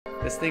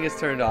This thing is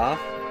turned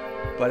off,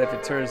 but if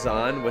it turns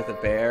on with a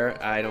bear,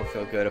 I don't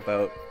feel good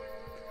about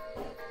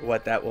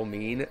what that will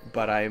mean,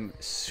 but I'm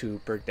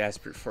super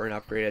desperate for an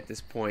upgrade at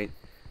this point.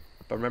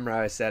 But remember how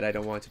I said I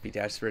don't want to be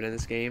desperate in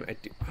this game?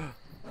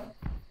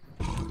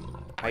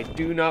 I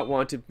do not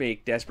want to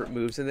make desperate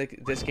moves in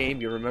this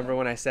game. You remember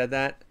when I said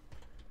that?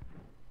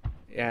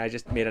 Yeah, I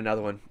just made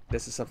another one.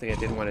 This is something I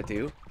didn't want to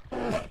do,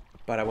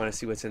 but I want to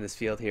see what's in this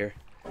field here.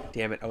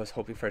 Damn it, I was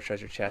hoping for a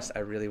treasure chest. I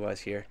really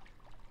was here.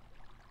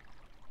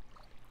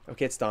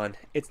 Okay, it's done.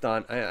 It's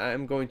done.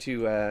 I'm going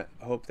to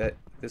hope that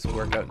this will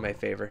work out in my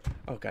favor.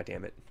 Oh, god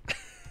damn it.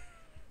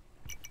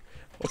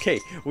 Okay,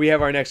 we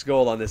have our next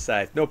goal on this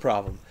side. No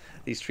problem.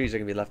 These trees are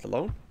going to be left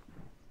alone.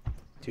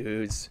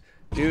 Dudes,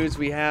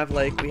 we have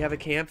a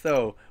camp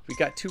though. We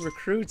got 2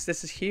 recruits.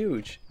 This is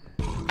huge.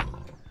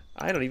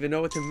 I don't even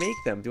know what to make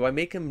them. Do I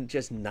make them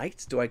just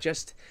knights? Do I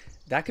just...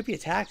 That could be a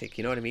tactic,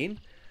 you know what I mean?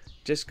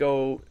 Just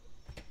go...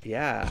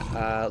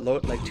 Yeah,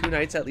 load like 2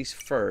 knights at least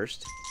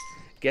first.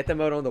 Get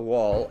them out on the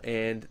wall,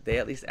 and they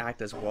at least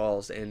act as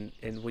walls. And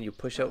when you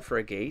push out for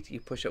a gate, you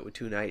push out with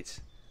 2 knights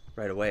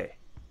right away.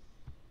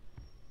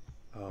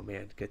 Oh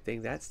man, good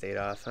thing that stayed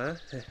off, huh?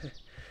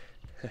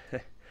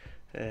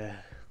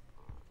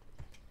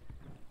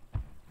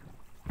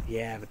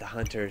 Yeah, but the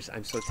hunters,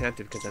 I'm so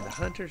tempted because then the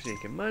hunters are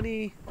making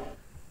money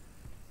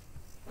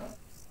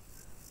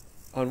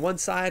on one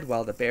side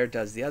while the bear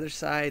does the other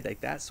side.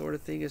 Like that sort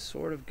of thing is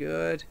sort of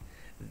good.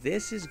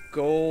 This is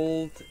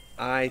gold,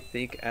 I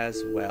think,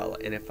 as well.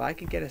 And if I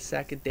can get a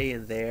second day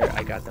in there,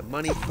 I got the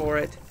money for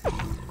it.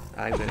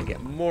 I'm going to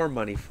get more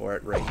money for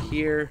it right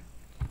here.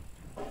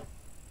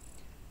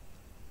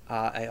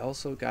 I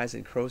also, guys,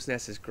 in Crow's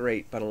Nest is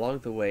great, but along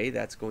the way,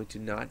 that's going to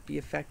not be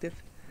effective.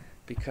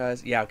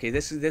 Because, yeah, okay,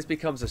 this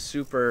becomes a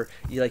super,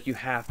 you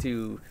have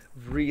to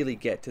really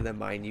get to the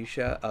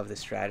minutia of the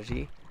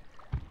strategy.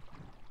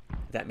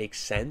 That makes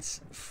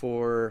sense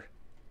for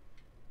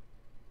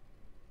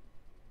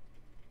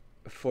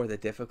the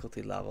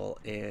difficulty level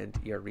and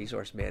your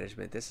resource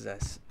management. This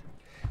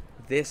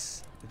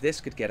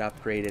could get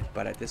upgraded,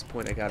 but at this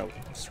point I got a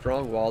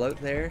strong wall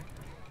out there.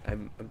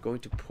 I'm going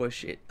to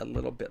push it a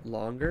little bit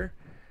longer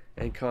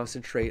and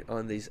concentrate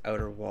on these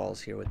outer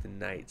walls here with the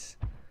knights.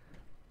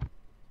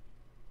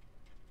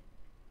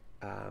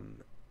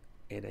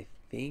 And I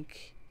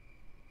think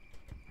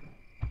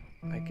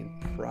I can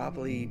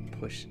probably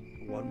push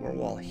one more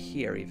wall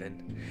here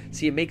even.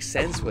 See, it makes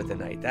sense with the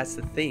knight. That's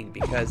the thing,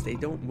 because they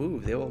don't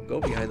move. They will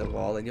go behind the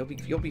wall and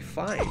you'll be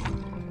fine.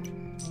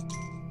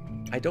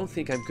 I don't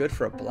think I'm good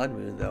for a blood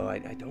moon though. I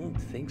don't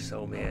think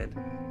so, man.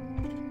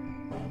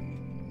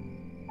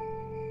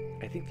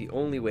 I think the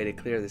only way to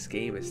clear this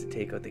game is to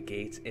take out the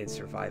gates and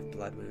survive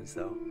blood moons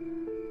though.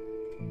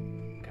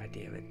 God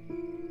damn it.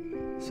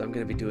 So I'm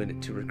going to be doing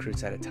it 2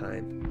 recruits at a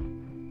time.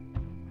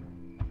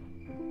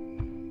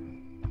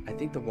 I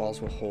think the walls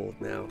will hold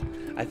now.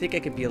 I think I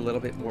can be a little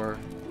bit more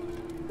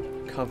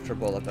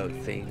comfortable about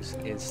things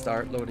and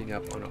start loading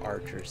up on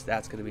archers.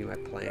 That's going to be my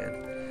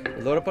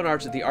plan. Load up on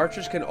archers. The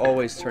archers can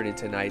always turn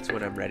into knights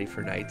when I'm ready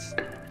for knights.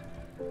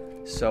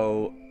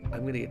 So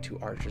I'm going to get 2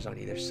 archers on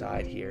either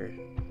side here.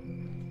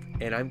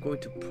 And I'm going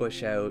to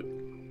push out...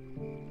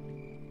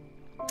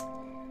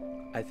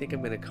 I think I'm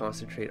going to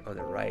concentrate on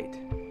the right.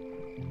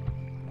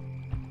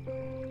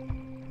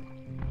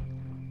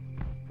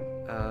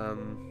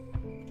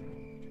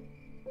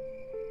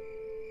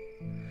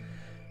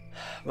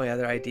 My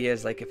other idea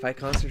is, like, if I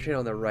concentrate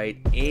on the right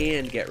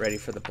and get ready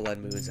for the blood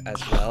moons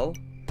as well,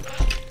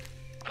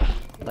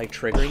 like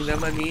triggering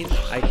them, I mean,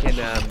 I can,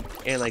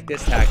 and like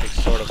this tactic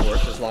sort of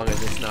works as long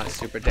as it's not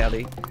super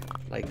deadly.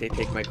 Like, they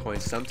take my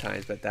coins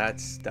sometimes, but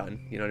that's done,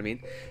 you know what I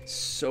mean?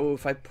 So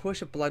if I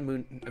push a blood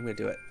moon, I'm gonna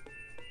do it.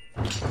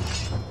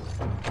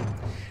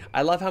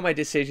 I love how my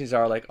decisions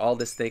are like all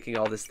this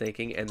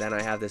thinking, and then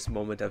I have this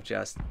moment of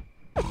just,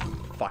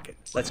 fuck it,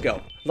 let's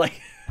go. Like,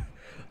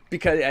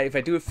 because if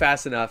I do it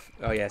fast enough,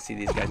 oh yeah, see,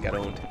 these guys got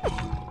owned.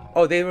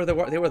 Oh, they were the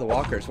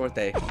walkers, weren't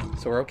they?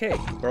 So we're okay.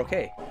 We're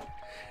okay.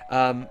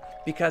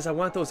 Because I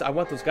want those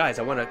guys.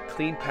 I want a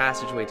clean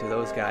passageway to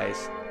those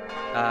guys.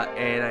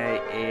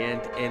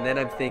 And then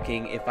I'm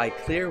thinking, if I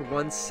clear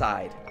one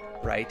side,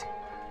 right?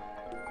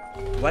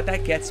 What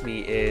that gets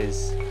me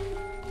is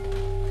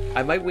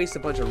I might waste a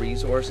bunch of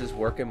resources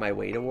working my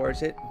way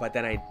towards it, but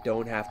then I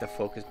don't have to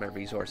focus my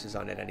resources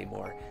on it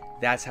anymore.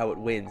 That's how it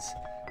wins,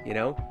 you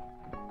know?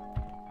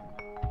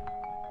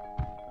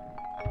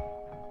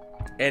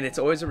 And it's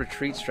always a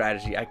retreat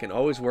strategy. I can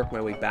always work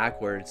my way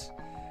backwards,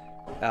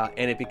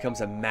 and it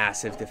becomes a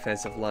massive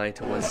defensive line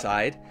to one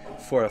side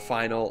for a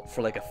final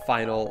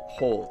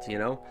hold, you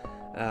know?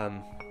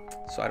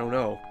 So I don't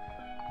know.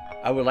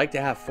 I would like to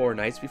have 4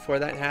 knights before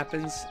that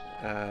happens.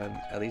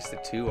 At least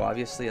the 2,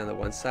 obviously, on the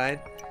one side.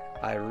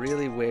 I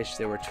really wish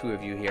there were 2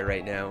 of you here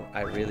right now.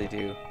 I really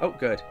do. Oh,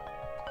 good.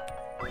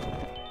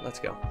 Let's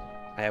go.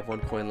 I have 1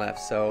 coin left,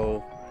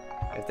 so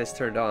if this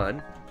turned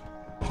on,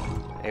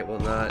 it will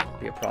not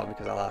be a problem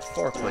because I'll have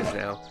 4 coins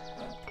now.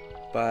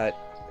 But,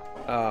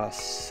 oh,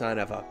 son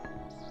of a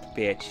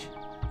bitch.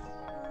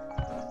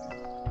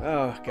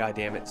 Oh, god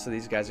damn it. So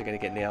these guys are going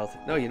to get nailed.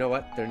 No, you know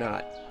what? They're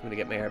not. I'm going to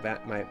get my air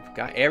back. My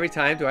god. Every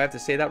time. Do I have to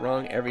say that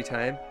wrong? Every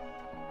time?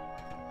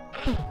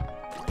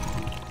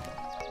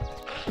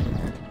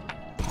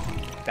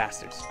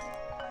 Bastards.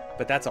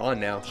 But that's on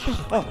now.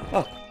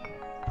 Oh.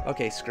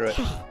 Okay, screw it.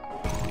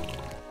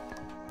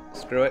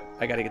 Screw it.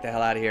 I got to get the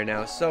hell out of here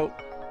now. So,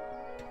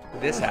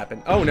 this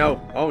happened. Oh, no.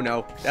 Oh,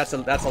 no. That's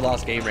a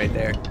lost game right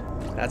there.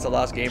 That's a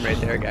lost game right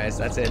there, guys.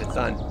 That's it. It's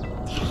done.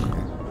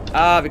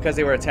 Ah, because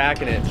they were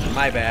attacking it.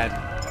 My bad.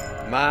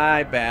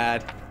 My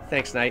bad.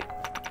 Thanks, Knight.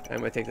 I'm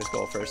going to take this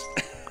goal first.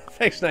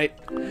 Thanks, Knight.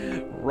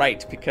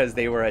 Right, because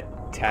they were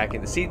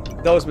attacking. See,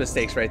 those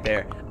mistakes right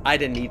there. I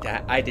didn't need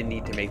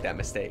to make that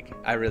mistake.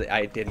 I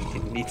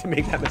didn't need to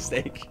make that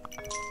mistake.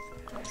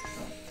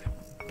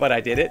 But I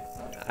did it.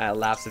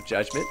 Lapse of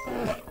judgment.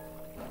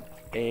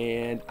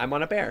 And I'm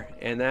on a bear.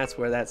 And that's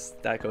where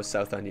that goes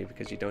south on you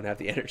because you don't have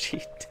the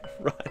energy to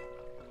run.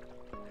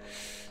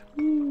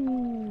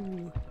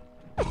 Ooh.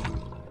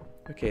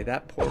 Okay,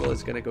 that portal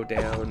is going to go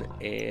down,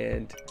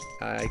 and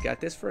I got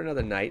this for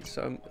another night,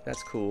 so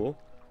that's cool.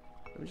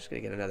 I'm just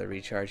going to get another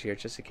recharge here,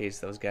 just in case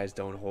those guys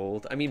don't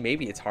hold. I mean,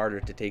 maybe it's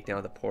harder to take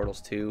down the portals,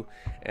 too.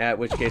 At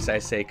which case I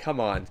say, come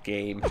on,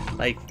 game.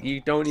 Like,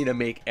 you don't need to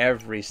make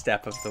every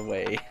step of the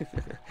way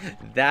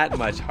that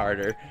much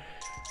harder.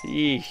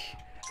 Eesh.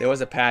 There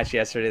was a patch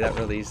yesterday that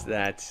released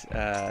that,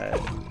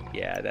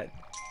 yeah, that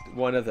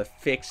one of the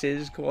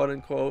fixes,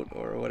 quote-unquote,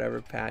 or whatever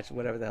patch,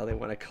 whatever the hell they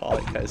want to call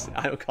it, because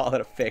I don't call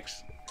it a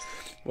fix,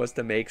 was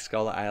to make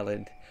Skull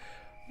Island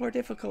more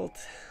difficult.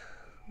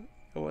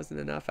 It wasn't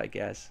enough, I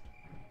guess.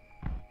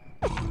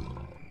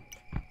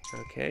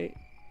 Okay,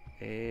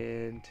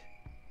 and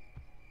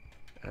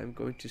I'm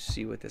going to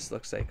see what this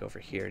looks like over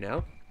here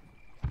now.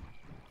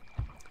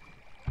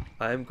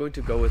 I'm going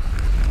to go with,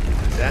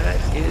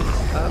 that is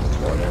a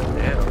portal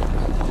down.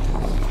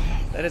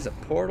 That is a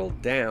portal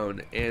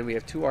down, and we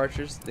have 2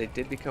 archers. They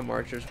did become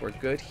archers. We're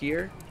good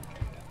here.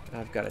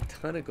 I've got a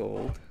ton of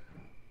gold.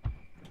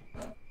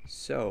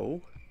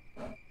 So,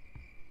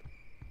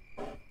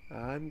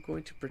 I'm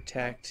going to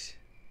protect,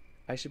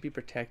 I should be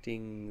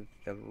protecting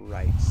the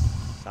right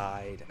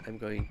side, I'm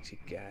going to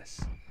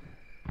guess.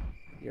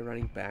 You're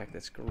running back,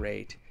 that's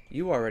great.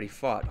 You already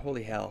fought,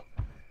 holy hell.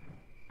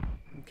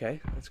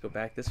 Okay, let's go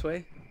back this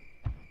way.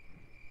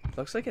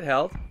 Looks like it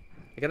held.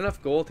 I got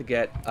enough gold to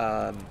get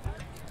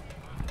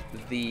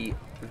the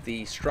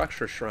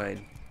structure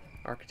shrine,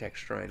 architect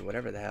shrine,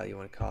 whatever the hell you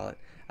want to call it.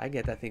 I can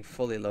get that thing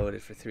fully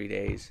loaded for 3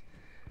 days.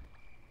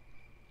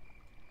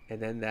 And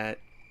then that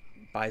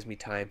buys me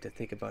time to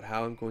think about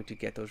how I'm going to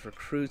get those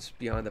recruits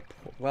beyond the...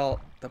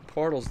 Well, the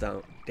portal's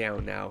down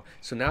now.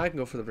 So now I can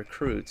go for the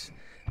recruits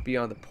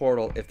beyond the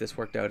portal if this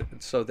worked out.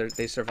 So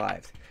they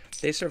survived.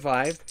 They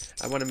survived.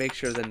 I want to make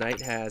sure the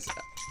knight has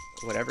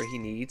whatever he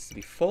needs to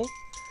be full.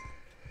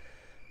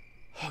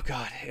 Oh,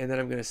 God. And then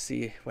I'm going to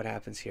see what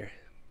happens here.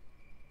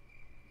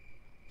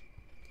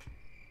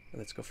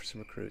 Let's go for some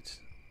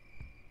recruits.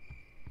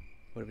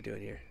 What are we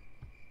doing here?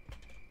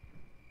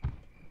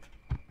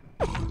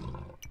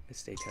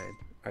 It's daytime.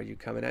 Are you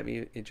coming at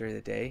me during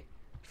the day?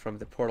 From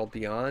the portal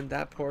beyond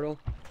that portal?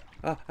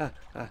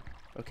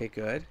 Okay,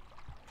 good.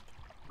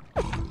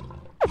 Are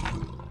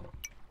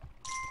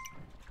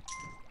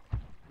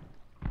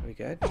we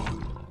good?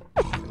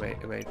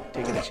 Am I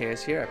taking a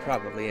chance here? I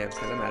probably am,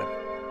 because I'm out of...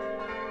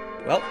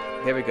 Well,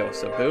 there we go.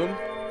 So boom.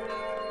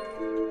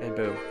 And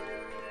boom.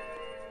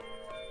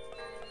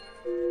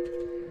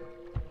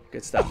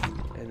 Good stuff.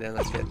 And then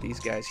let's get these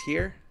guys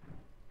here.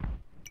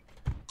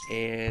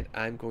 And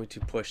I'm going to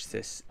push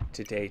this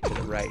today to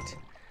the right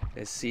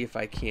and see if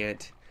I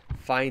can't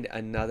find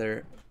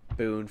another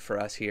boon for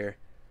us here.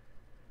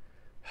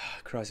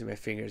 Crossing my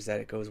fingers that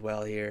it goes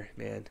well here,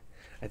 man.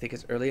 I think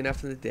it's early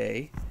enough in the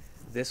day.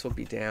 This will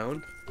be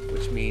down,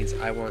 which means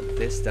I want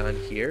this done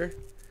here.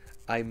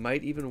 I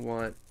might even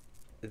want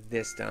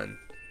this done.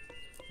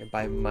 And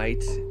by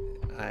might,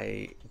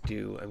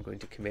 I'm going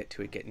to commit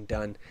to it getting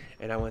done.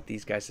 And I want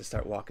these guys to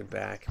start walking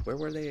back. Where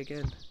were they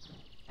again?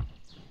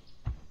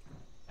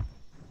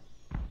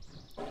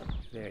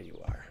 There you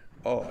are.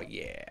 Oh,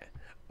 yeah.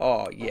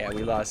 Oh, yeah,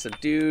 we lost some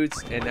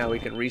dudes, and now we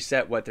can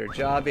reset what their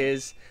job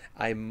is.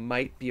 I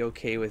might be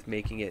okay with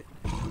making it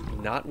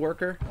not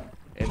worker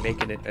and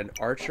making it an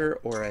archer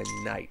or a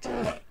knight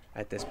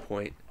at this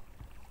point.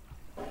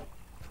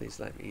 Please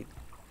let me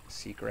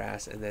see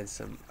grass and then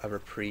a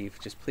reprieve.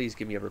 Just please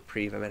give me a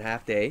reprieve. I'm at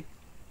half day.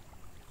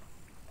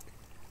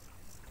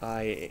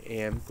 I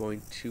am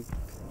going to...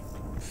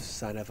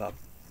 Son of a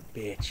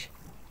bitch.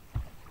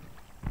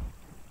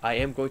 I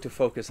am going to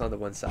focus on the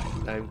one side.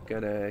 I'm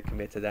going to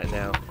commit to that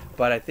now.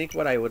 But I think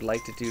what I would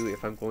like to do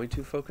if I'm going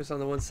to focus on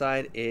the one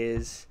side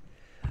is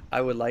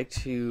I would like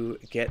to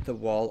get the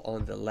wall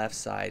on the left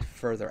side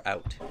further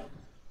out.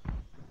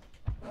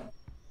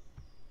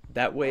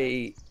 That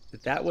way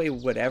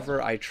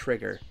whatever I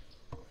trigger...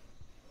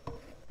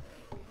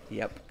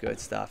 Yep, good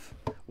stuff.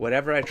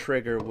 Whatever I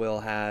trigger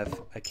will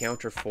have a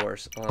counter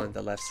force on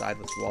the left side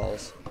with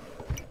walls.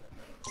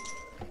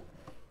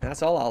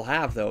 That's all I'll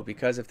have, though,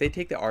 because if they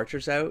take the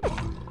archers out,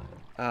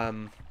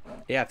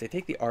 Yeah, if they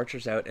take the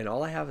archers out and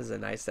all I have is a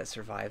knights that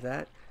survive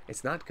that,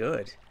 it's not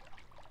good.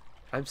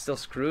 I'm still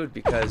screwed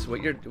because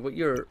what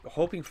you're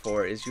hoping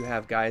for is you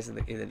have guys in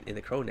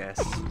the crow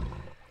nests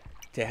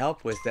to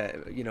help with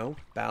that, you know,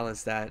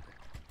 balance that.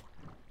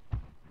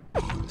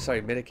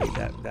 Sorry, mitigate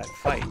that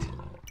fight,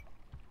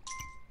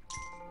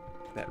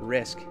 that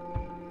risk.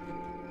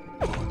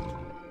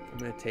 I'm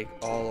gonna take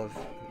all of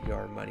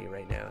your money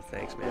right now.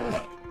 Thanks,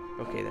 man.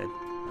 Okay then.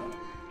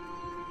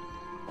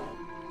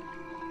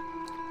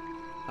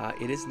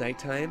 It is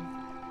nighttime.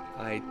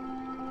 I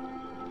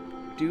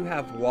do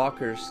have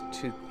walkers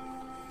to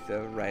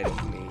the right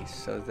of me,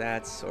 so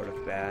that's sort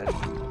of bad.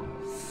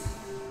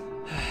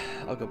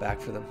 I'll go back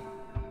for them.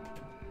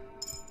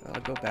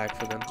 I'll go back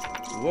for them.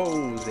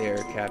 Whoa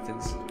there,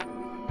 captains.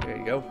 There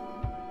you go.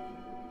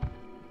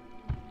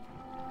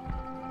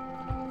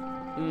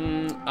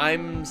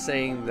 I'm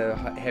saying the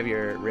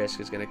heavier risk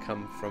is going to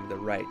come from the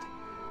right.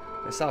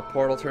 I saw a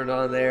portal turned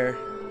on there.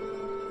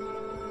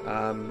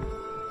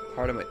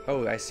 Part of my...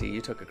 Oh, I see.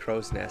 You took a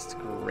crow's nest.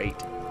 Great.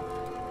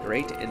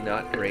 Great and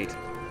not great.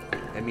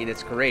 I mean,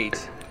 it's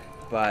great,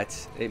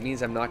 but it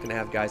means I'm not going to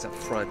have guys up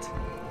front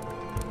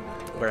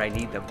where I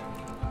need them.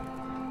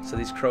 So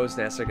these crow's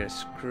nests are going to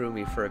screw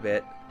me for a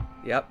bit.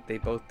 Yep, they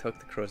both took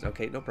the crow's...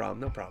 Okay, no problem,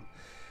 no problem.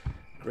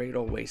 Great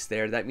old waste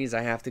there. That means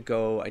I have to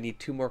go... I need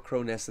 2 more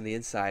crow nests on the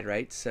inside,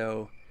 right?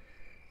 So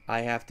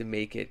I have to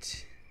make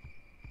it...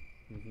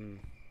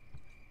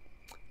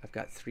 I've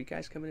got 3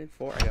 guys coming in.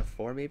 4? I got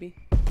 4 maybe?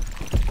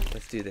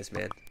 Let's do this,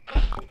 man.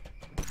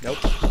 Nope.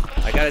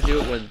 I gotta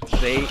do it when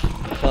they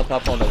clump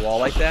up on the wall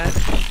like that.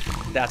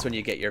 That's when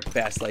you get your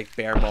best, like,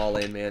 bear maul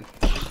in, man.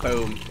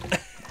 Boom.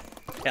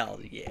 Hell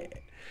yeah.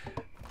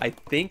 I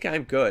think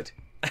I'm good.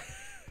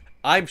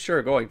 I'm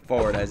sure going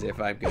forward as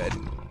if I'm good.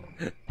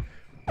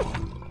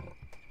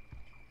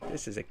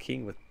 This is a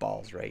king with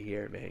balls right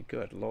here, man.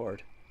 Good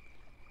lord.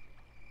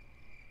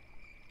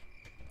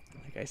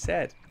 Like I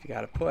said, you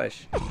gotta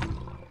push.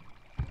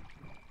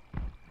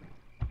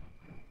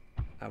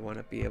 I want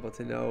to be able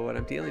to know what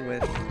I'm dealing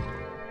with.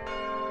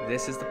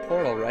 This is the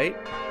portal, right?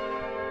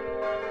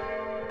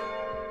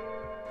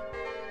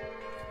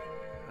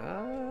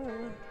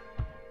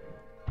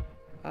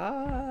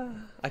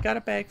 I got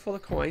a bag full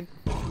of coin.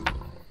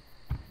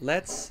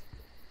 Let's...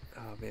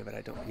 Oh, man, but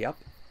I don't... Yep.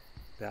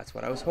 That's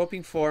what I was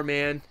hoping for,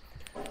 man.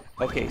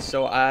 Okay,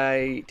 so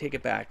I take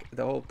it back.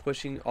 The whole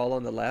pushing all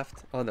on the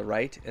left, on the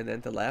right, and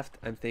then the left,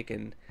 I'm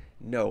thinking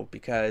no,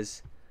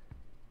 because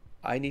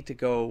I need to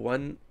go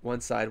one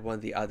side, one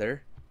the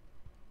other,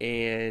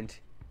 and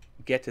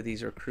get to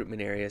these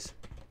recruitment areas.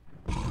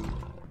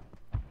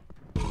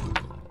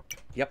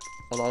 Yep,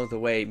 along the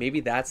way.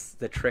 Maybe that's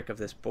the trick of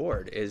this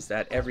board, is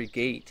that every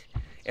gate,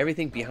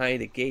 everything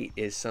behind a gate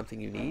is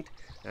something you need.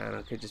 I don't know,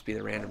 it could just be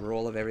the random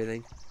roll of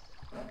everything.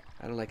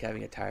 I don't like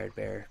having a tired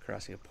bear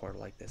crossing a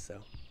portal like this,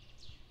 though.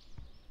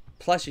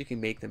 Plus, you can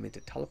make them into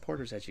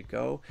teleporters as you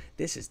go.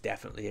 This is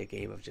definitely a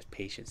game of just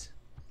patience.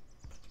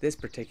 This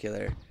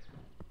particular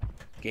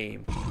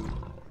game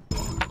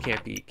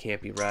can't be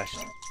rushed.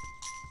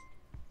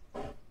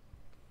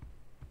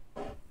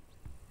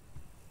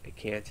 It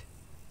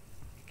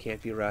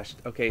can't be rushed.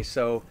 Okay,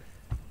 so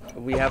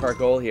we have our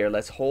goal here.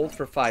 Let's hold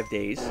for 5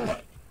 days.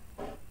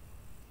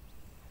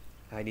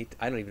 I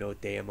don't even know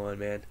what day I'm on,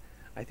 man.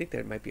 I think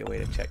there might be a way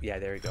to check. Yeah,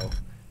 there we go.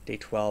 Day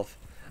 12.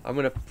 I'm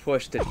gonna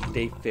push to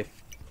day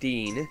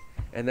 15,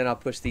 and then I'll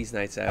push these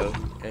knights out,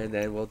 and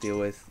then we'll deal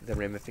with the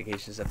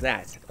ramifications of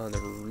that. On the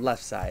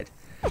left side,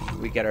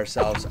 we get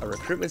ourselves a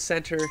recruitment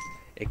center.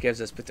 It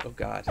gives us... Oh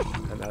god,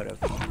 I'm out of...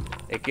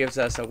 It gives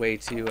us a way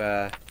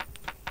to...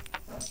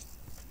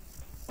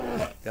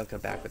 They'll come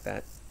back with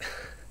that.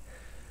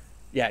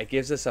 Yeah, it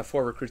gives us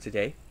 4 recruits a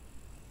day,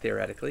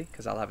 theoretically,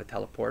 because I'll have a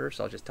teleporter,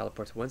 so I'll just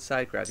teleport to one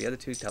side, grab the other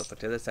 2, teleport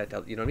to the other side,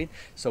 you know what I mean?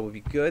 So we'll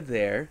be good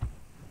there.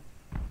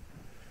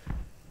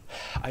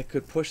 I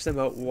could push them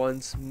out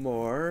once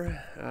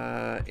more.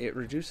 It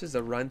reduces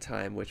the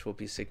runtime, which will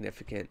be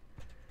significant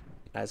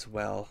as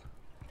well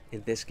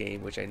in this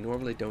game, which I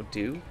normally don't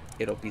do.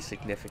 It'll be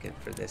significant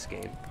for this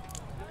game.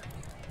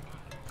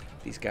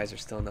 These guys are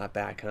still not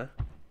back, huh?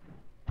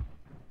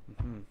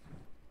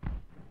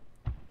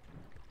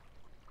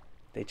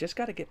 They just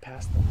got to get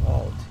past the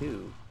wall,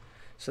 too.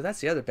 So that's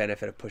the other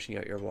benefit of pushing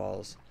out your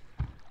walls.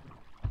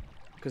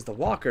 Because the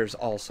walkers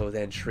also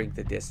then shrink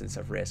the distance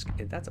of risk.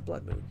 And that's a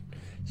blood moon.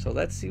 So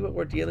let's see what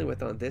we're dealing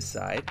with on this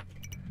side.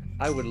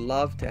 I would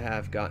love to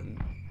have gotten...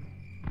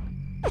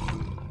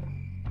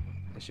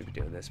 I should be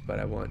doing this, but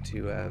I want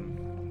to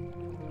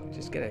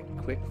just get a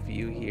quick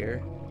view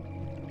here.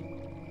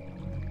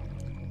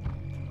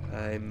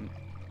 I'm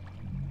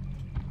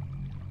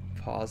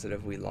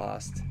positive we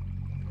lost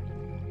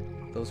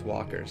those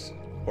walkers,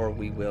 or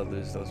we will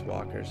lose those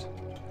walkers.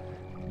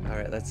 All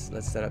right, let's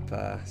set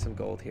up some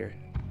gold here,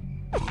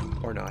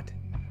 or not.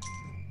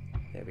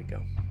 There we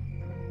go.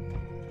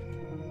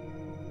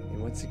 And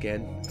once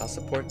again, I'll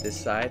support this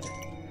side.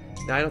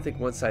 Now, I don't think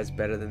one side's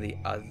better than the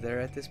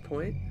other at this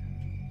point.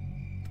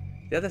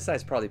 The other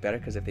side's probably better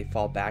because if they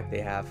fall back,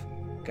 they have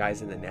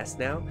guys in the nest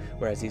now,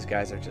 whereas these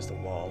guys are just a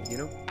wall, you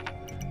know?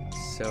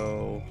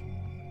 So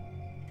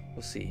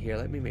we'll see here.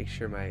 Let me make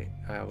sure my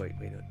wait,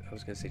 I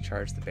was gonna say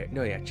charge the bear.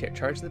 No, yeah,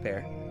 charge the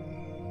bear.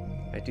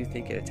 I do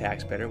think it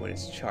attacks better when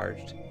it's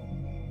charged.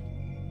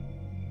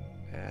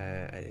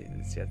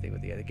 That's the other thing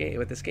with the other game.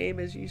 With this game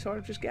is you sort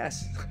of just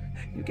guess.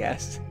 You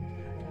guessed.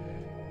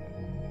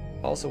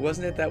 Also,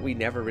 wasn't it that we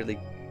only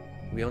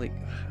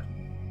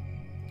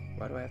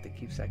why do I have to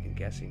keep second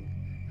guessing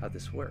how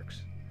this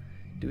works?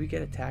 Do we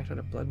get attacked on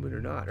a blood moon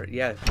or not? Or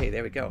yeah, okay,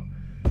 there we go.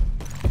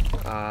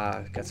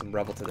 Got some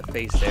rubble to the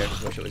face there.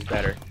 Just wish it was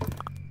better.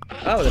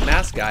 Oh, the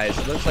mask guys.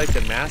 It looks like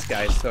the mask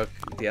guys took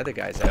the other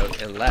guys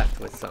out and left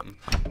with something.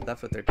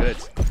 Left with their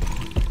goods.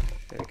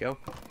 There we go.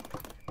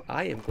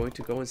 I am going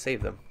to go and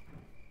save them.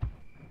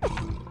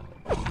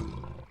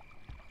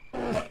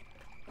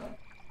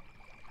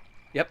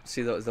 Yep,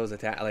 see those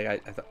attack. Like I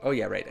thought. Oh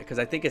yeah, right. Because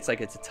I think it's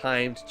like it's a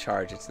timed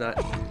charge. It's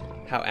not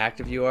how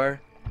active you are.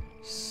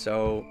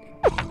 So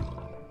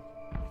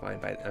I'm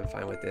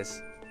fine with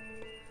this.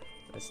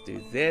 Let's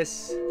do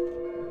this.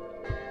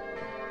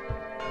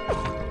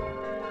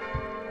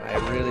 I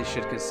really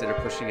should consider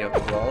pushing out the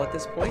wall at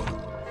this point.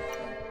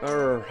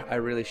 I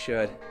really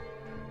should.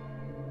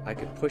 I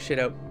could push it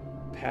out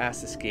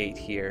past this gate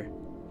here.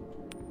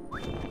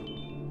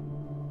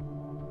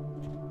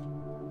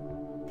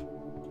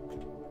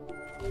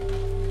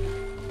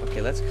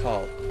 Okay, let's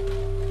call.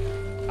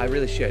 I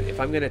really should. If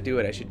I'm gonna do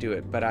it, I should do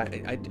it. But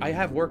I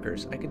have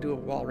workers. I can do a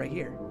wall right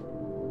here.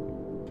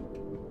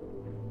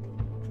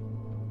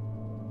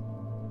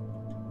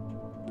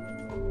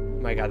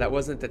 My God, that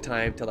wasn't the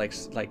time to like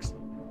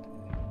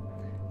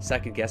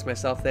second guess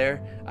myself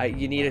there.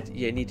 You need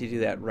to do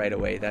that right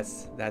away.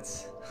 That's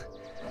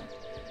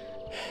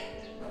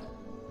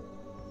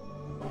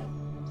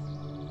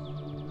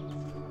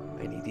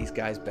I need these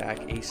guys back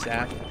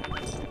ASAP.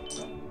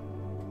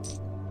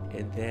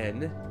 And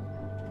then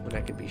when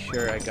I can be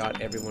sure I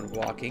got everyone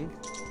walking.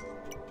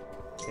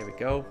 There we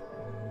go.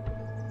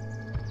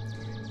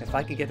 If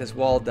I can get this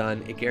wall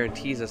done, it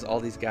guarantees us all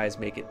these guys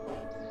make it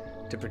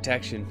to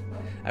protection.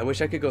 I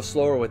wish I could go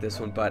slower with this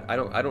one, but I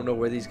don't know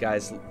where these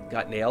guys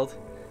got nailed,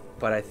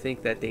 but I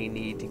think that they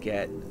need to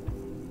get.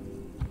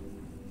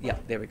 Yeah,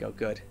 there we go.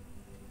 Good.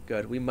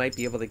 We might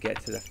be able to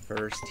get to the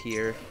first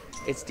here.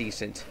 It's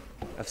decent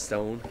of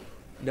stone.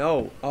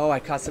 No. Oh, I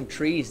caught some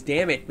trees.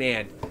 Damn it,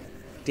 man.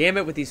 Damn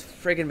it with these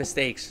friggin'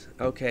 mistakes.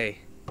 Okay.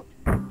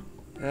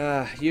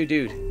 You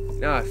dude.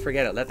 No,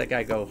 forget it. Let that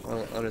guy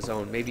go on his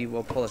own. Maybe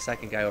we'll pull a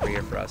second guy over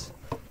here for us.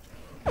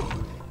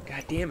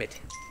 God damn it.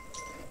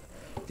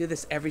 Do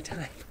this every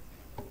time.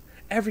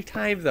 Every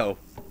time though.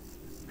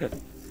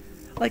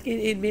 Like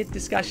in mid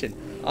discussion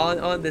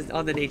on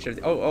the nature of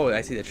the, oh,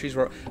 I see the trees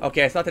were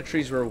okay. I thought the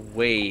trees were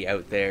way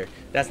out there.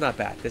 That's not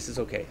bad. This is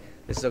okay.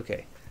 This is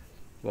okay.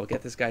 We'll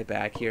get this guy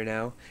back here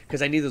now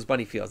because I need those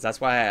bunny fields.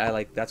 That's why I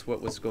like. That's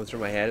what was going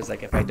through my head. Is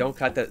like if I don't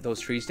cut those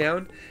trees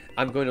down,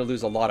 I'm going to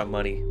lose a lot of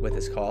money with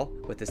this call,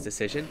 with this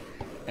decision,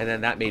 and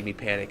then that made me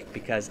panic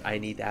because I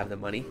need to have the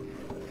money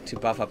to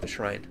buff up the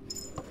shrine.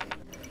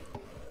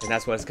 And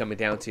that's what it's coming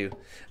down to.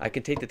 I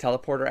can take the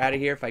teleporter out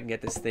of here if I can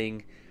get this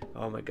thing.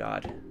 Oh my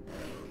God.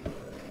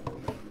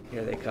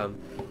 Here they come.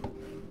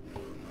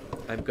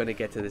 I'm gonna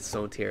get to this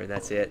zone tier and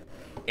that's it.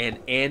 And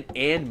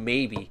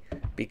maybe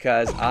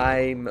because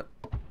I'm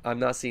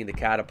not seeing the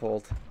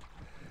catapult.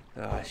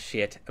 Oh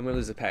shit. I'm gonna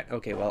lose the pack.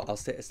 Okay, well I'll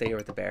stay here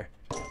with the bear.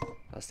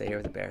 I'll stay here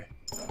with the bear.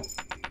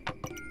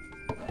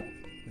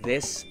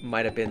 This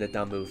might have been the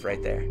dumb move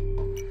right there.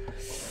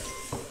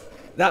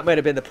 That might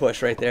have been the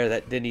push right there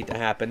that didn't need to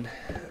happen.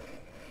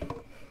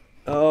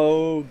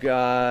 Oh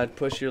God,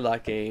 push your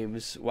luck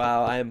games.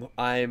 Wow,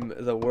 I'm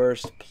the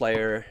worst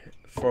player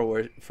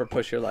for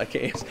push your luck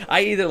games.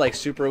 I either like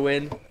super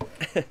win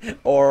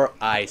or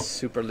I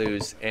super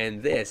lose.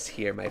 And this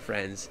here, my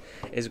friends,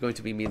 is going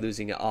to be me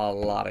losing a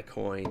lot of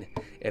coin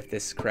if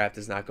this crap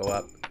does not go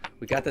up.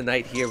 We got the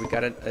knight here. We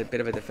got a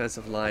bit of a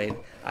defensive line.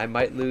 I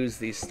might lose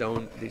these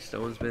stonesmen,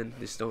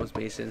 these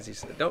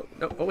stonesmasons. No.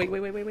 Oh wait.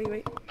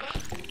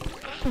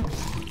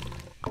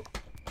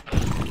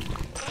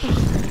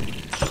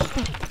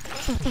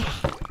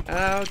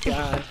 Oh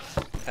God.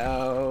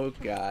 Oh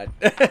God.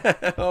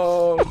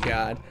 Oh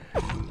God.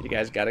 You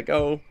guys gotta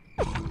go.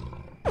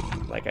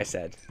 Like I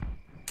said,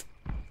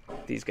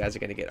 these guys are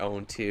gonna get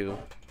owned too.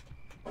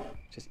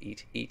 Just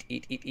eat,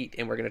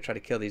 and we're gonna try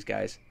to kill these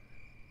guys.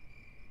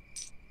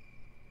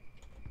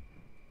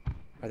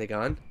 Are they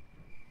gone?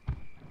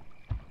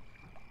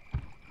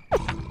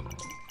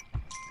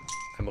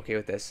 I'm okay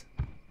with this.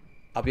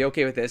 I'll be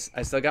okay with this.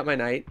 I still got my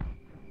knight.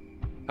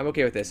 I'm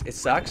okay with this. It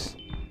sucks.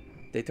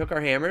 They took our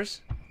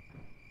hammers.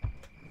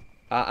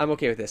 I'm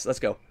okay with this. Let's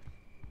go.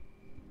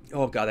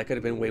 Oh God, that could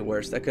have been way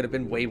worse. That could have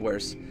been way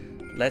worse.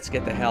 Let's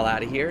get the hell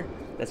out of here.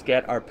 Let's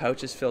get our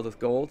pouches filled with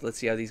gold. Let's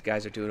see how these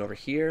guys are doing over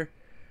here.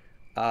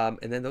 And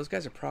then those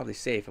guys are probably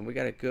safe. And we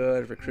got a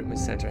good recruitment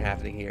center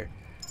happening here.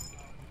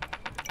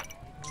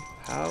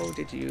 How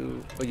did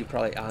you... Oh, you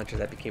probably... hunter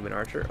that became an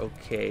archer.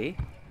 Okay.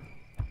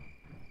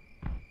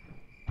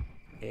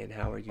 And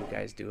how are you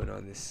guys doing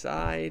on this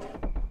side?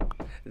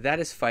 That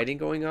is fighting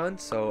going on,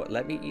 so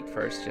let me eat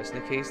first, just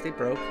in case they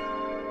broke.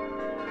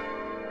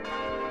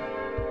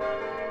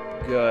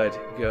 Good,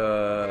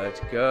 good,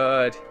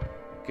 good,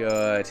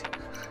 good.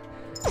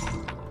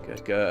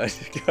 Good, good,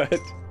 good.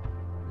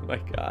 Oh my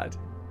god.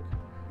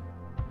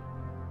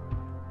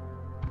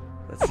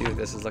 Let's see what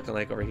this is looking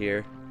like over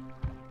here.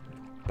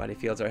 Bunny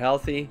fields are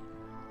healthy.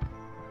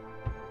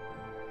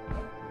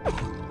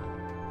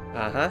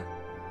 Uh-huh.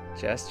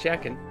 Just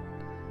checking.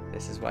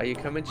 This is why you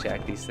come and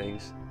check these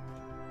things.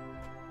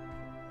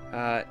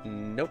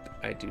 Nope.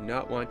 I do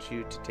not want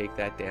you to take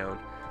that down.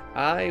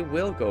 I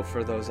will go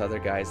for those other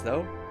guys,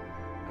 though.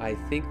 I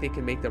think they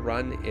can make the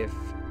run if...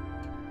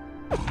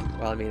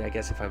 Well, I mean, I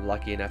guess if I'm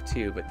lucky enough,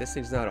 too. But this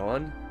thing's not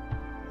on.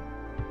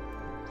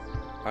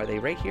 Are they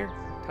right here?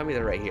 Tell me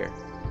they're right here.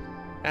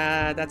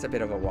 That's a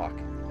bit of a walk,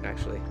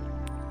 actually.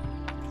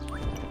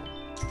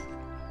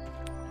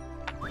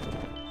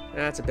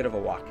 That's a bit of a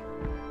walk.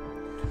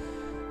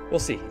 We'll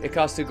see. It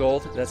costs 2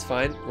 gold. That's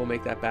fine. We'll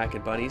make that back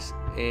in bunnies.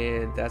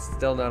 And that's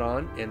still not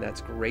on, and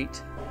that's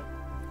great.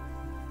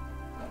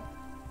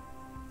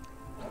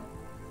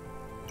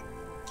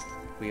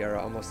 We are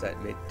almost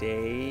at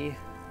midday.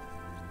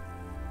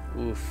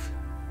 Oof.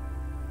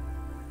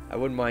 I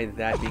wouldn't mind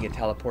that being a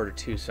teleporter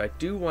too, so I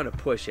do want to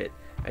push it.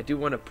 I do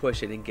want to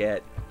push it and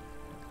get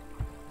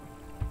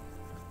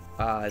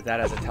that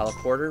as a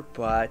teleporter,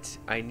 but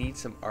I need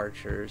some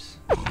archers.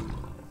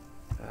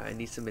 I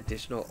need some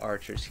additional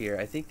archers here.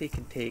 I think they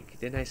can take...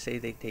 Didn't I say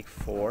they take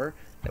 4?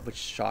 That would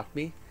shock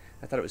me.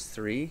 I thought it was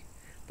 3.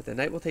 But the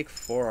knight will take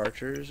 4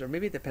 archers. Or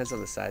maybe it depends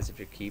on the size of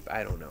your keep.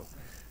 I don't know.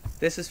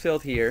 This is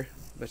filled here,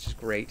 which is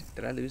great.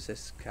 Did I lose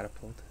this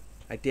catapult?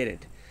 I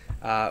didn't.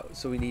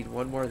 So we need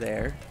 1 more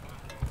there.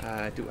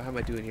 How am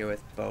I doing here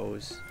with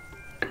bows?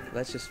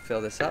 Let's just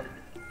fill this up.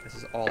 This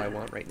is all I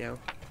want right now.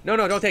 No,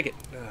 no, don't take it.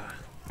 Ugh.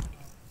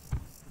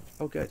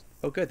 Oh, good.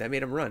 Oh, good. That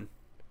made him run.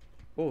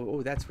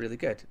 Oh, that's really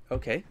good.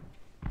 Okay.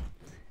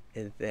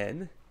 And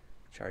then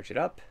charge it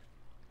up.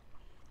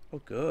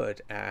 Oh,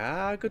 good.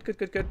 Good, good,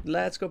 good, good.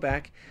 Let's go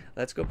back.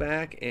 Let's go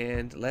back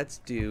and let's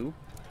do...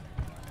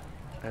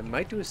 I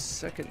might do a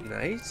second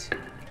knight.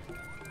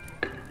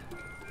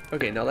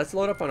 Okay, now let's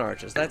load up on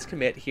archers. Let's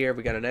commit here.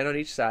 We got a knight on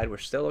each side. We're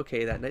still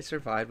okay. That knight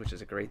survived, which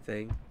is a great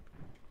thing.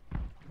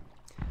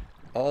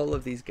 All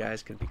of these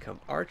guys can become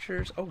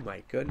archers. Oh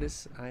my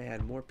goodness, I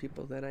had more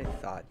people than I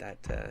thought. That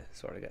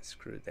sort of got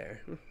screwed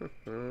there.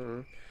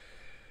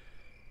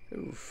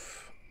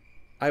 Oof.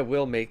 I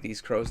will make these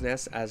crow's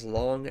nests as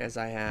long as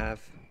I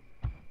have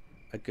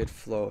a good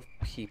flow of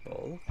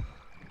people,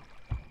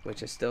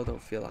 which I still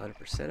don't feel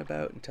 100%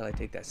 about until I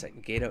take that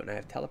second gate out and I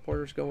have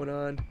teleporters going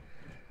on.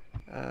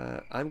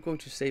 I'm going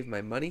to save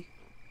my money.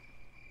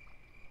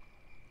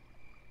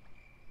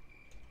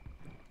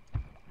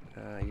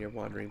 You're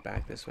wandering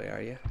back this way,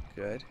 are you?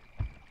 Good.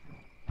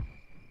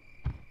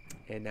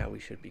 And now we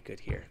should be good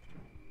here.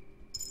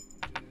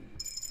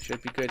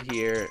 Should be good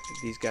here.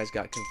 These guys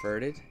got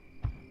converted.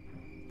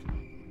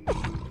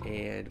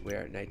 And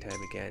we're at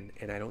nighttime again.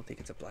 And I don't think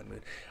it's a blood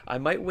moon. I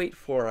might wait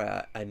for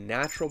a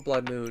natural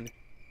blood moon,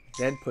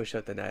 then push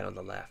out the knight on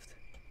the left.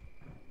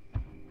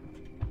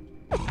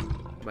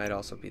 Might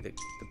also be the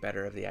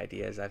better of the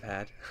ideas I've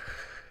had.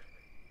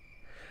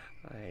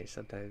 I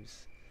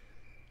sometimes...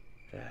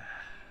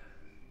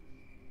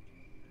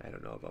 I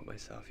don't know about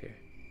myself here.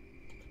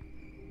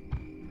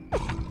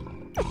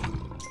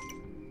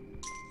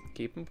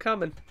 Keep them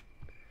coming.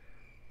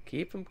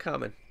 Keep them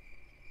coming.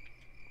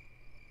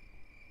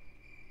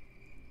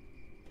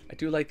 I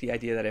do like the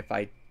idea that if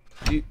I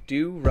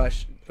do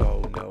rush...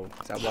 Oh no,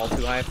 is that wall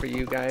too high for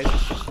you guys?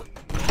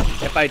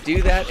 If I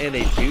do that and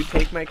they do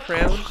take my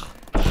crown,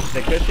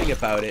 the good thing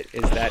about it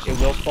is that it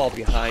will fall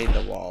behind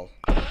the wall.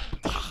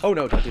 Oh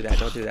no, don't do that,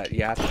 don't do that.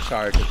 You have to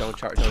charge or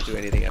don't do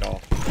anything at all.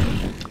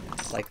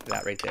 Like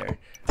that right there.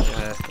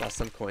 Lost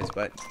some coins,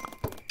 but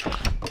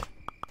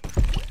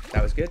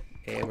that was good.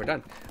 And we're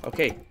done.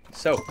 Okay,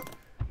 so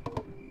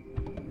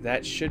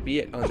that should be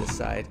it on this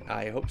side.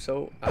 I hope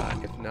so.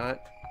 If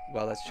not,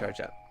 well, let's charge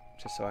up.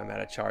 Just so I'm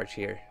at a charge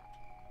here.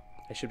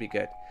 I should be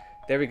good.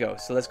 There we go.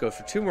 So let's go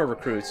for 2 more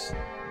recruits.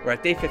 We're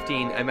at day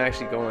 15. I'm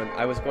actually going...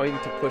 I was going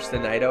to push the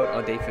knight out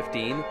on day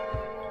 15.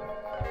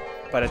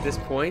 But at this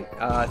point,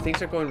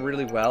 things are going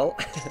really well.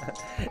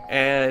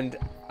 And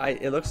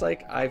it looks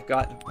like I've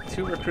got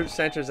 2 recruit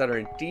centers that are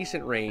in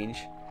decent range.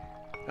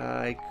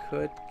 I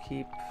could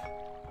keep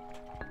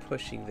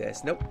pushing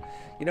this. Nope.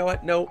 You know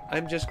what? No,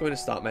 I'm just going to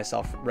stop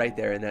myself right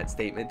there in that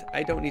statement.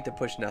 I don't need to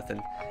push nothing.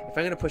 If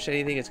I'm going to push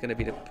anything, it's going to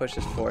be to push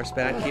this forest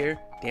back here.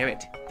 Damn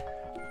it.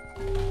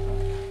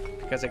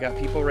 Because I got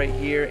people right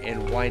here,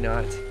 and why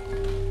not?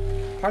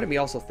 Part of me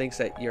also thinks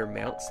that your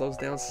mount slows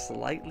down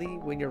slightly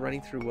when you're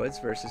running through woods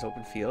versus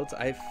open fields.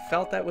 I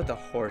felt that with the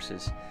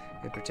horses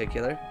in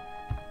particular.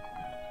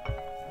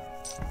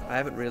 I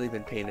haven't really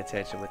been paying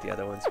attention with the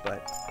other ones,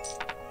 but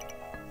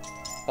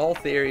all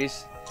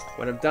theories.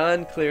 When I'm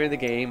done clearing the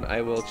game,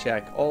 I will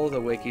check all the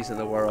wikis in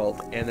the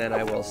world, and then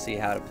I will see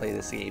how to play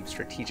this game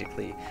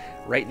strategically.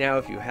 Right now,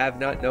 if you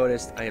have not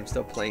noticed, I am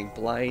still playing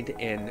blind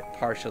and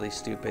partially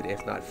stupid,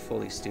 if not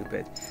fully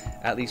stupid,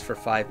 at least for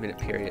 5-minute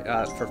period,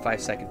 for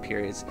 5-second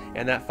periods,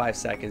 and that 5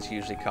 seconds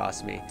usually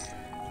costs me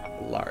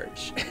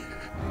large.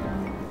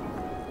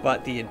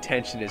 But the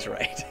intention is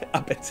right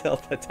up until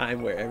the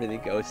time where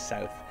everything goes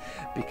south,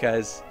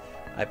 because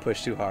I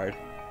push too hard.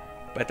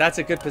 But that's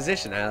a good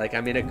position.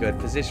 I'm in a good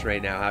position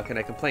right now. How can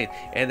I complain?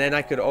 And then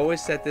I could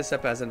always set this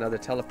up as another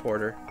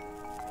teleporter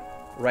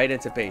right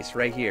into base,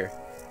 right here.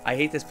 I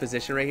hate this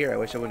position right here. I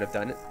wish I wouldn't have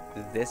done it.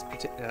 This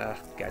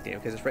goddamn,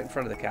 because it's right in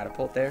front of the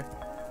catapult there.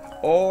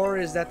 Or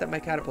is that my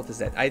catapult is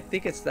dead? I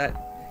think it's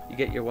that you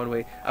get your one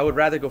way. I would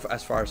rather go for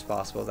as far as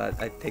possible. That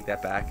I take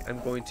that back.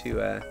 I'm going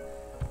to.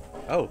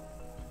 Oh,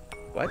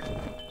 what?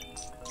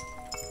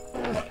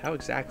 How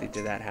exactly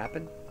did that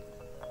happen?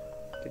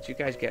 Did you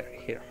guys get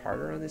hit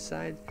harder on this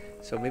side?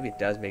 So maybe it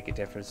does make a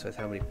difference with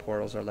how many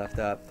portals are left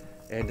up.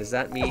 And does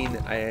that mean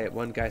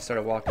one guy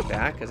started walking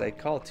back? Because I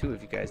called 2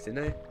 of you guys,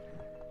 didn't I?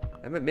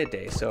 I'm at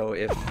midday, so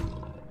if...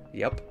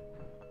 Yep.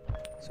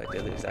 So I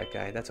did lose that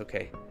guy. That's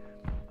okay.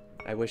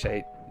 I wish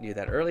I knew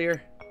that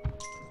earlier.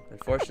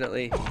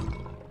 Unfortunately.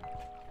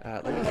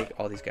 Let me take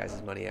all these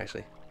guys' money,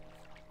 actually.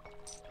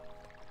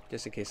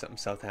 Just in case something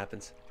south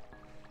happens.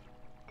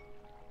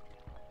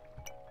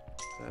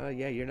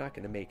 Yeah, you're not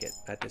going to make it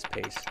at this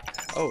pace.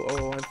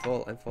 Oh, I'm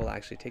full. I'm full,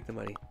 actually. Take the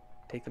money.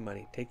 Take the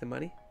money. Take the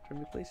money from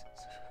me, please.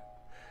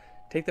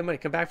 Take the money.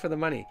 Come back for the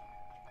money.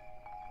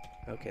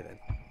 Okay, then.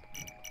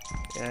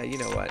 Yeah, you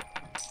know what?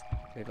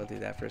 Maybe I'll do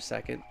that for a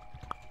second.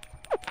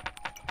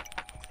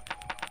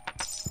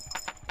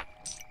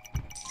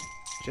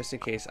 Just in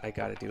case I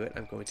got to do it,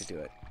 I'm going to do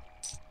it.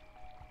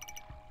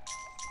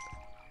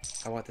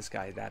 I want this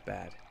guy that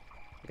bad.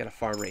 I got a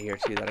farm right here,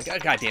 too, that I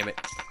got. God damn it.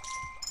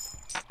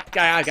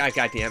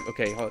 Goddamn.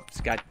 Okay, hold.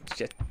 God,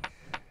 shit.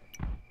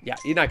 Yeah,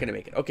 you're not gonna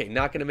make it. Okay,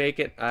 not gonna make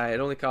it. It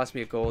only cost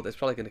me a gold. It's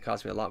probably gonna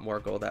cost me a lot more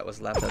gold that was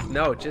left up.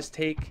 No, just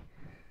take.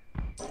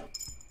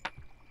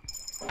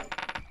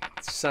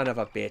 Son of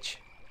a bitch.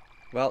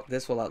 Well,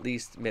 this will at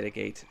least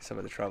mitigate some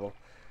of the trouble.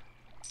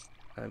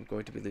 I'm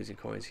going to be losing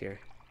coins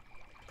here.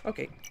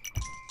 Okay.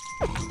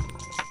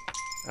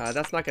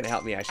 That's not gonna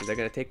help me, actually. They're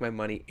gonna take my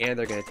money and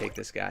they're gonna take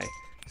this guy.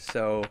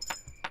 So.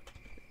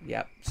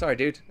 Yeah, sorry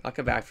dude, I'll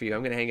come back for you.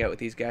 I'm gonna hang out with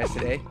these guys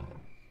today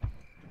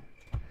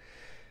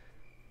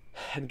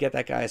and get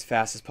that guy as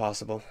fast as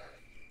possible.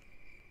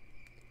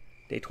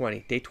 Day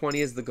 20. Day 20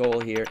 is the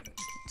goal here.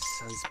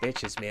 Sons of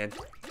bitches, man.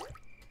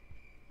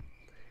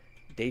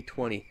 Day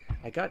 20.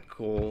 I got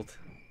gold.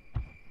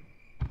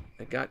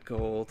 I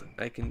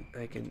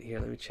can here,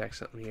 let me check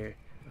something here.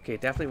 Okay,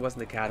 it definitely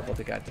wasn't the catapult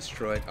that got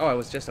destroyed. Oh, I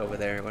was just over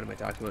there. What am I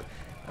talking about?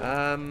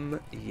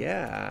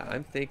 Yeah,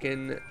 I'm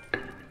thinking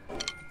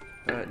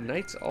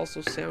knights also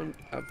sound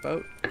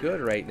about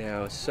good right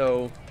now,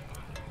 so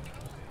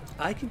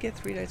I can get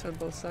 3 knights on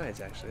both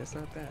sides, actually. That's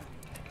not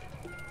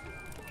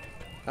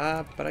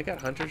bad. But I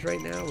got hunters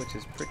right now, which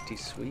is pretty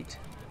sweet.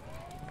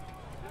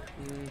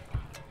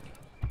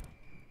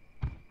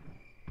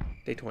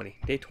 Day 20.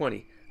 Day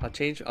 20. I'll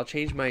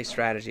change my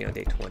strategy on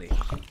day 20.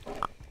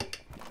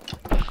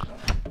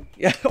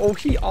 Yeah, oh,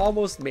 he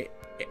almost made...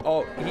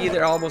 Oh, he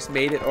either almost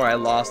made it or I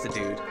lost a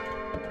dude.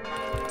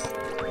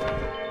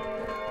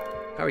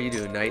 How are you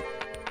doing, knight?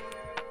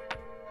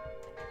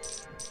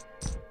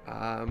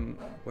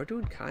 We're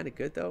doing kind of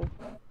good, though.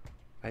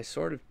 I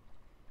sort of...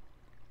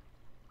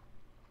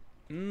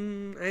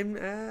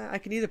 I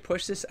can either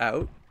push this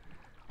out.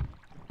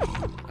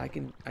 I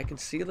can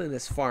seal in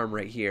this farm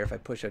right here if I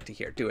push out to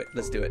here. Do it.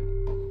 Let's do it.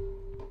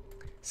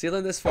 Seal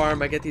in this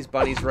farm. I get these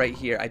bunnies right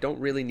here. I don't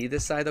really need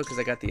this side, though, because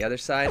I got the other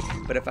side.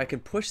 But if I can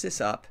push this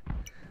up,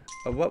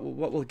 what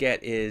we'll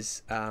get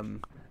is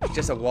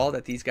just a wall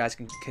that these guys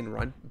can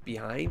run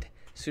behind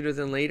sooner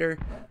than later,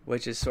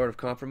 which is sort of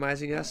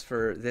compromising us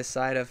for this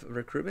side of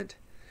recruitment.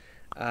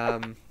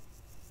 Let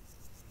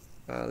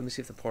me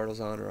see if the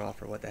portal's on or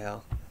off or what the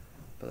hell.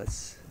 But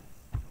let's...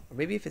 Or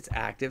maybe if it's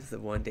active the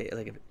one day...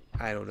 Like,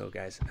 I don't know,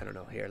 guys. I don't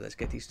know. Here, let's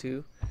get these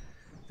 2.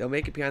 They'll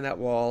make it behind that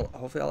wall.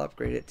 Hopefully I'll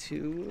upgrade it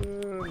to...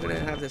 I'm going to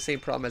have the same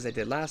problem as I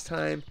did last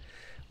time,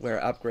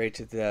 where I upgrade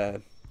to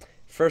the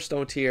first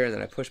stone tier, and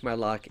then I push my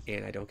luck,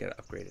 and I don't get it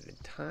upgraded in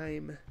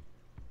time.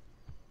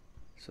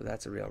 So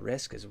that's a real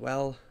risk as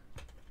well,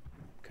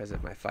 because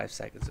of my 5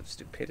 seconds of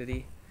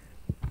stupidity.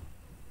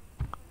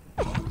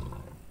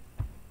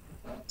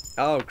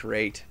 Oh,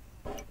 great.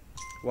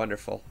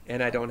 Wonderful.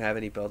 And I don't have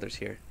any builders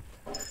here.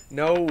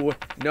 No,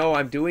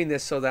 I'm doing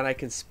this so that I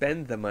can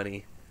spend the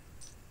money.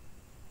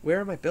 Where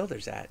are my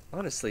builders at?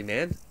 Honestly,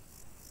 man.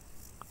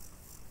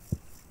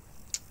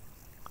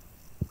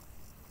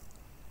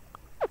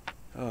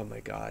 Oh my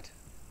god.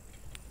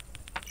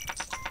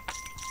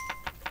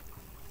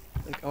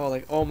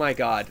 Oh my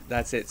god.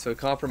 That's it. So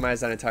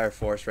compromise that entire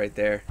force right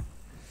there.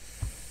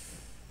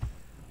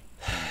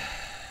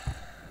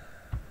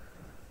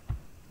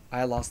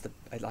 I lost the...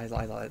 did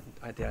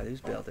I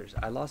lose builders?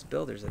 I lost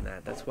builders in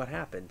that. That's what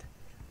happened.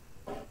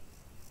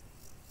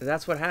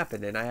 That's what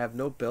happened, and I have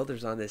no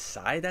builders on this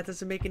side. That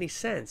doesn't make any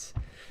sense.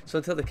 So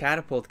until the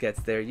catapult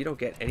gets there, you don't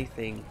get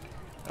anything.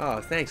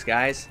 Oh, thanks,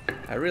 guys.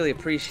 I really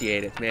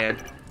appreciate it, man.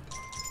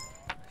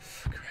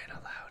 For crying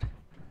out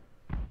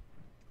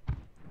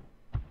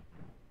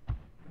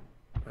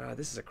loud.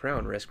 This is a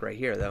crown risk right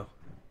here, though.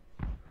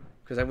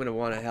 Because I'm going to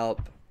want to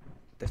help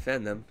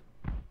defend them.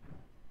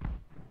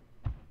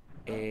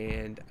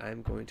 And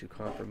I'm going to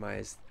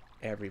compromise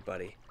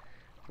everybody.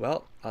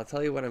 Well, I'll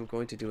tell you what I'm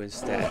going to do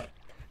instead.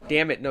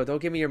 Damn it, no,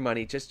 don't give me your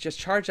money. Just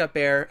charge up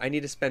air. I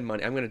need to spend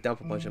money. I'm going to dump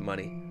a bunch of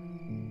money.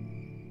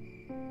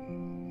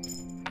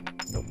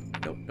 Nope,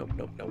 nope, nope,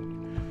 nope, nope.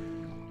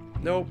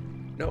 Nope,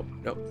 nope,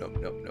 nope, nope,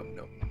 nope, nope,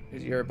 nope.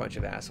 You're a bunch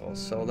of assholes.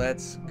 So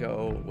let's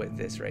go with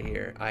this right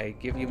here. I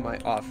give you my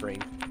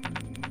offering.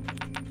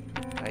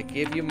 I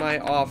give you my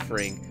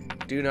offering.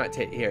 Do not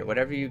take... Here,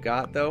 whatever you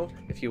got, though,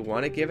 if you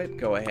want to give it,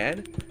 go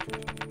ahead.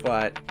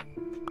 But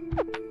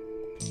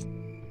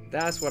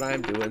that's what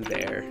I'm doing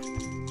there.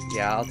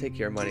 Yeah, I'll take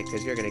your money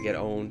because you're going to get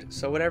owned.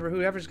 So whatever,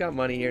 whoever's got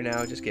money here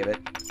now, just give it.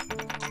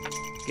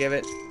 Give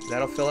it.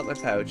 That'll fill up my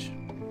pouch.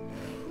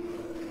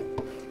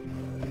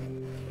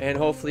 And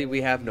hopefully we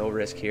have no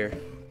risk here.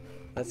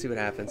 Let's see what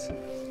happens.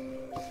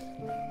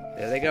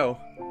 There they go.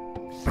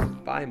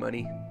 Bye,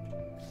 money.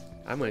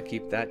 I'm going to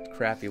keep that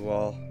crappy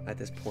wall at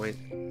this point.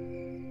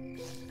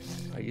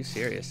 Are you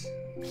serious?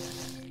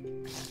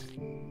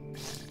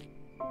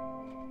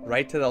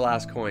 Right to the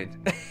last coin.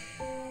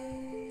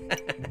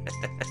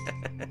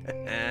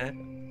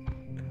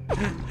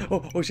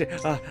 oh shit.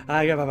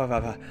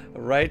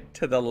 Right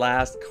to the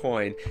last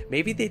coin.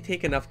 Maybe they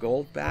take enough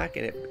gold back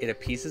and it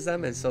appeases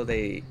them, and so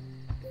they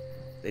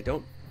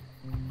don't.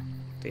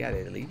 Yeah,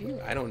 they leave you?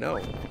 I don't know.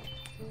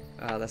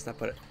 Let's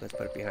put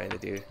it behind the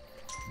dude.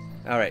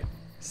 Alright.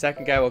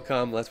 Second guy will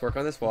come. Let's work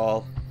on this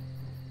wall.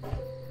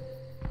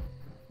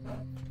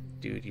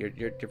 Dude, your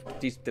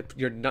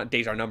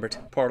days are numbered.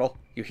 Portal,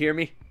 you hear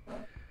me?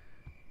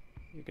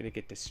 You're gonna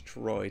get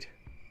destroyed.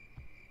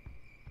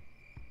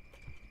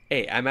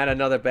 Hey, I'm at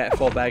another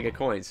full bag of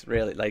coins.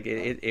 Really, like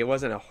it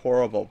wasn't a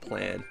horrible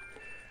plan.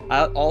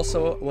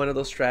 Also, one of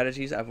those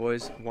strategies I've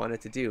always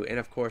wanted to do, and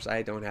of course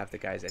I don't have the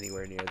guys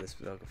anywhere near this.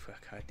 Oh,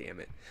 God damn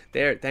it!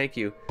 There, thank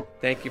you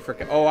for.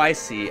 Oh, I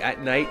see.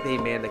 At night they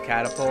man the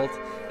catapult,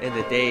 and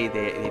the day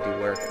they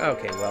do work.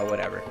 Okay, well,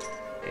 whatever.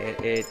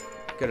 It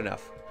good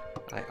enough.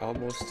 I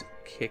almost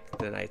kicked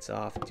the knights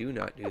off. Do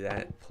not do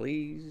that,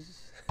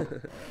 please.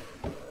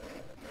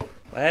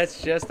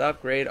 Let's just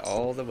upgrade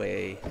all the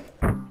way.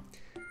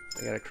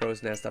 I got a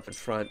crow's nest up in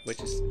front,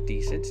 which is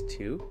decent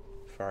too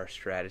for our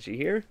strategy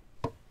here.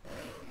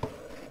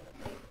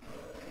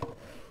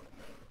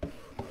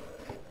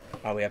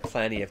 Oh, we have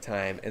plenty of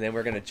time, and then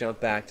we're gonna jump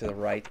back to the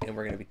right, and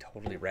we're gonna be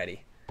totally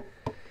ready.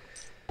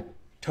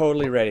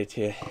 Totally ready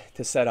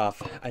to set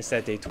off. I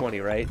said day 20,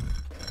 right?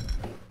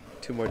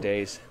 2 more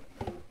days.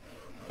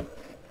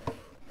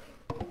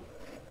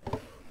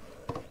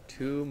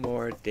 2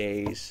 more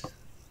days.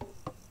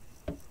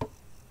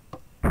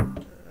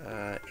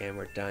 And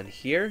we're done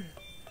here.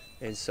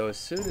 And so as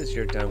soon as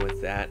you're done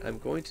with that, I'm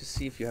going to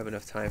see if you have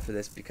enough time for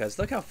this, because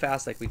look how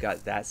fast we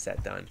got that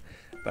set done.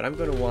 But I'm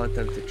going to want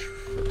them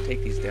to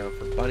take these down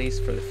for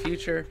bunnies for the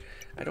future.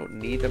 I don't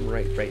need them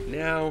right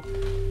now,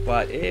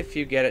 but if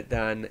you get it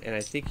done, and I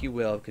think you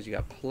will, because you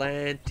got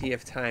plenty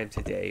of time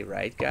today,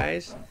 right,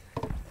 guys?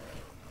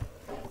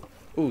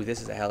 Ooh,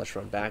 this is a hellish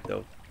run back,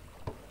 though.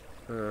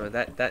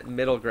 That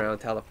middle ground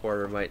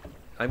teleporter might...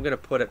 I'm going to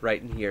put it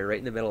right in here, right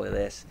in the middle of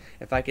this.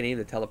 If I can aim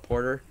the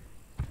teleporter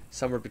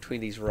somewhere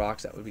between these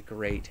rocks, that would be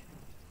great.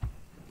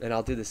 And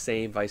I'll do the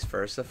same vice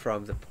versa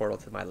from the portal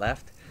to my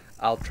left.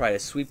 I'll try to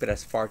sweep it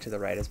as far to the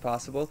right as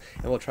possible,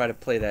 and we'll try to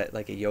play that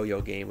like a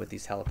yo-yo game with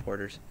these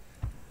teleporters.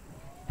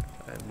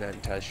 I'm not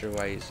entirely sure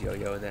why I use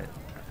yo-yo in that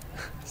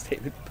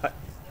statement,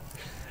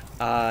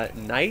 but...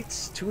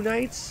 knights? 2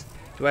 knights?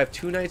 Do I have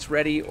 2 knights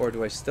ready, or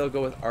do I still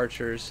go with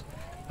archers?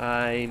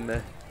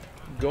 I'm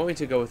going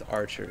to go with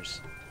archers.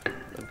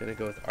 I'm going to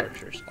go with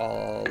archers,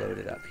 all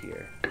loaded up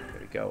here. There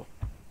we go.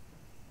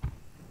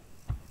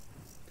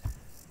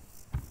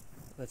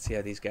 Let's see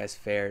how these guys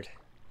fared.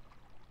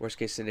 Worst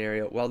case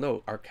scenario. Well,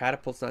 no, our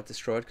catapult's not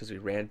destroyed because we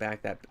ran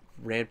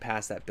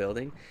past that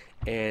building,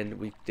 and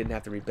we didn't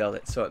have to rebuild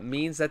it. So it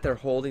means that they're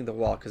holding the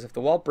wall, because if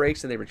the wall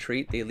breaks and they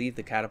retreat, they leave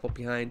the catapult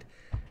behind,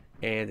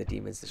 and the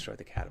demons destroy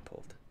the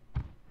catapult.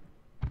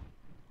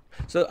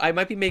 So I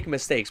might be making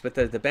mistakes, but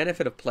the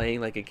benefit of playing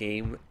like a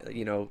game,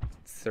 you know,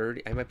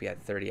 I might be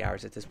at 30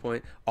 hours at this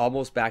point,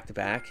 almost back to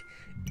back.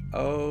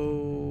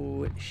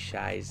 Oh,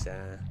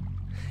 shiza.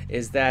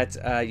 Is that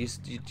you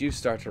do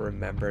start to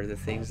remember the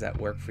things that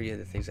work for you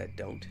and the things that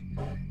don't,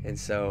 and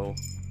so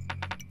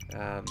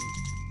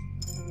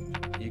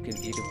you can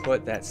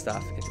put that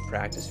stuff into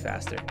practice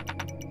faster.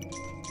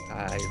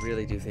 I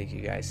really do think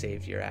you guys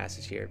saved your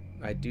asses here.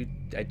 I do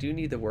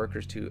need the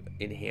workers to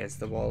enhance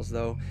the walls,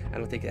 though. I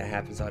don't think that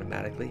happens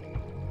automatically.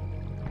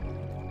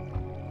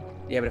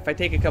 Yeah, but if I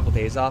take a couple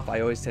days off,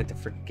 I always tend to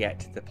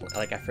forget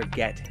I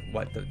forget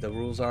what the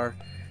rules are,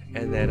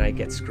 and then I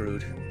get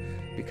screwed.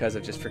 because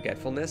of just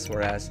forgetfulness,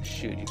 whereas,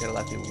 shoot, you could have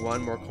left me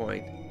one more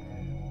coin.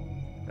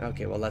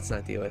 Okay, well, let's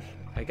not deal with.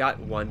 I got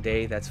 1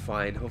 day, that's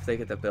fine. Hopefully they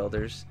get the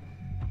builders.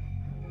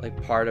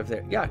 Like, part of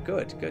their... Yeah,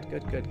 good.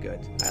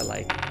 I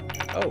like...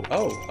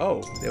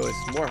 Oh, there was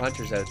more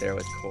hunters out there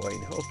with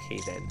coin. Okay,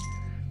 then.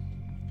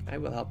 I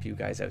will help you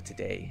guys out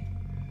today.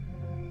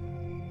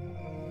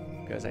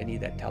 Because I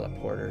need that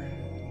teleporter.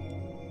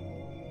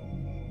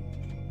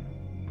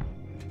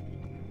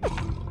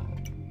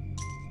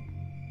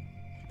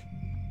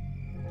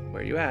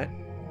 Where are you at?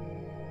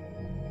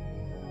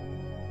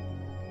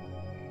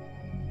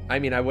 I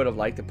mean, I would have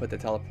liked to put the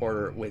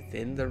teleporter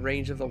within the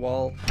range of the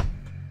wall,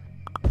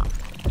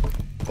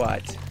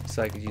 but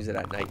so I could use it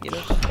at night, you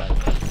know.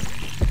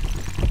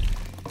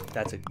 But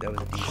that was a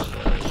decent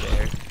one right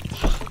there.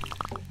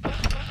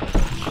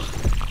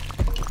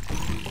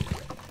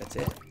 That's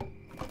it.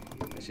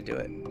 That should do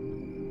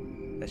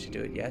it. That should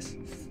do it. Yes.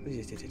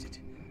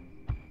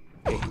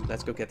 Okay,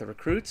 let's go get the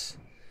recruits.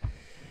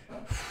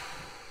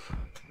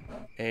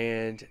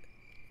 And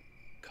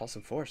call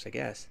some force, I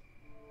guess.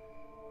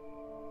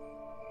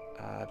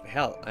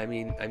 Hell, I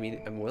mean,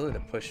 I'm willing to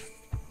push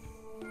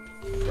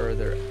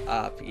further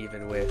up,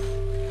 even with...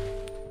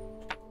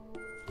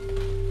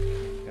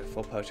 Got a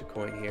full pouch of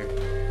coin here.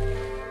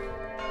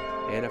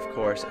 And of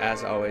course,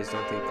 as always,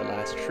 don't think the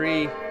last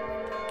tree.